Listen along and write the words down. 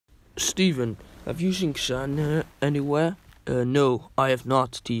Stephen, have you seen Xan anywhere? No, I have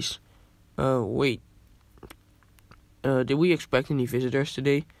not, Tees. Wait. Did we expect any visitors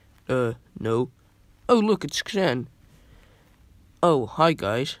today? No. Oh, look, it's Xan. Oh, hi,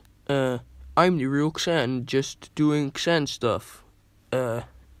 guys. I'm the real Xan, just doing Xan stuff.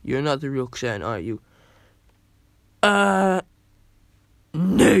 You're not the real Xan, are you? No.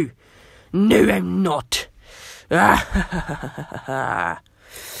 No, I'm not.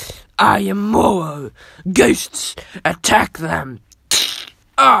 I am Moro. Ghosts, attack them.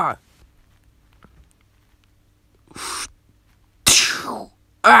 Ah!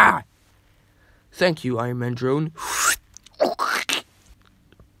 Ah! Thank you, Iron Man drone.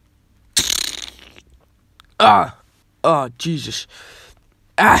 Jesus.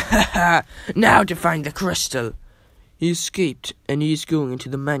 Now to find the crystal. He escaped, and he is going into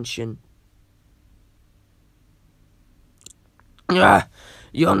the mansion.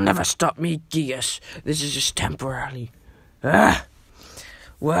 You'll never stop me, Gigas. This is just temporarily.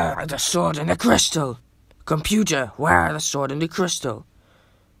 Where are the sword and the crystal? Computer, where are the sword and the crystal?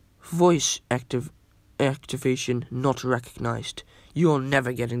 Voice activation not recognized. You're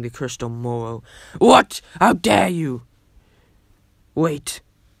never getting the crystal, Moro. What? How dare you? Wait,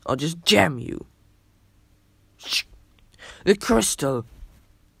 I'll just jam you. The crystal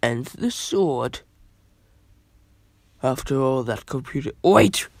and the sword. After all that computer...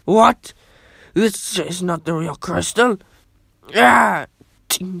 Wait, what? This is not the real crystal. At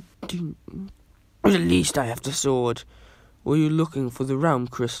least I have the sword. Were you looking for the realm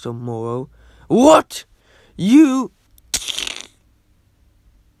crystal, Moro? What? You...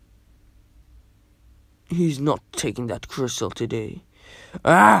 He's not taking that crystal today.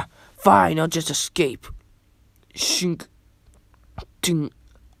 Fine, I'll just escape. Shink. Ting.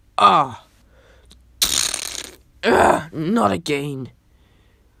 Not again.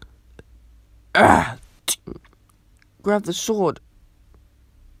 Grab the sword.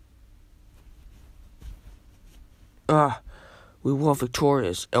 We were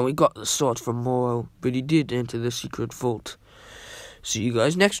victorious, and we got the sword from Moro, but he did enter the secret vault. See you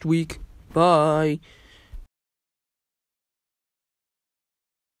guys next week. Bye.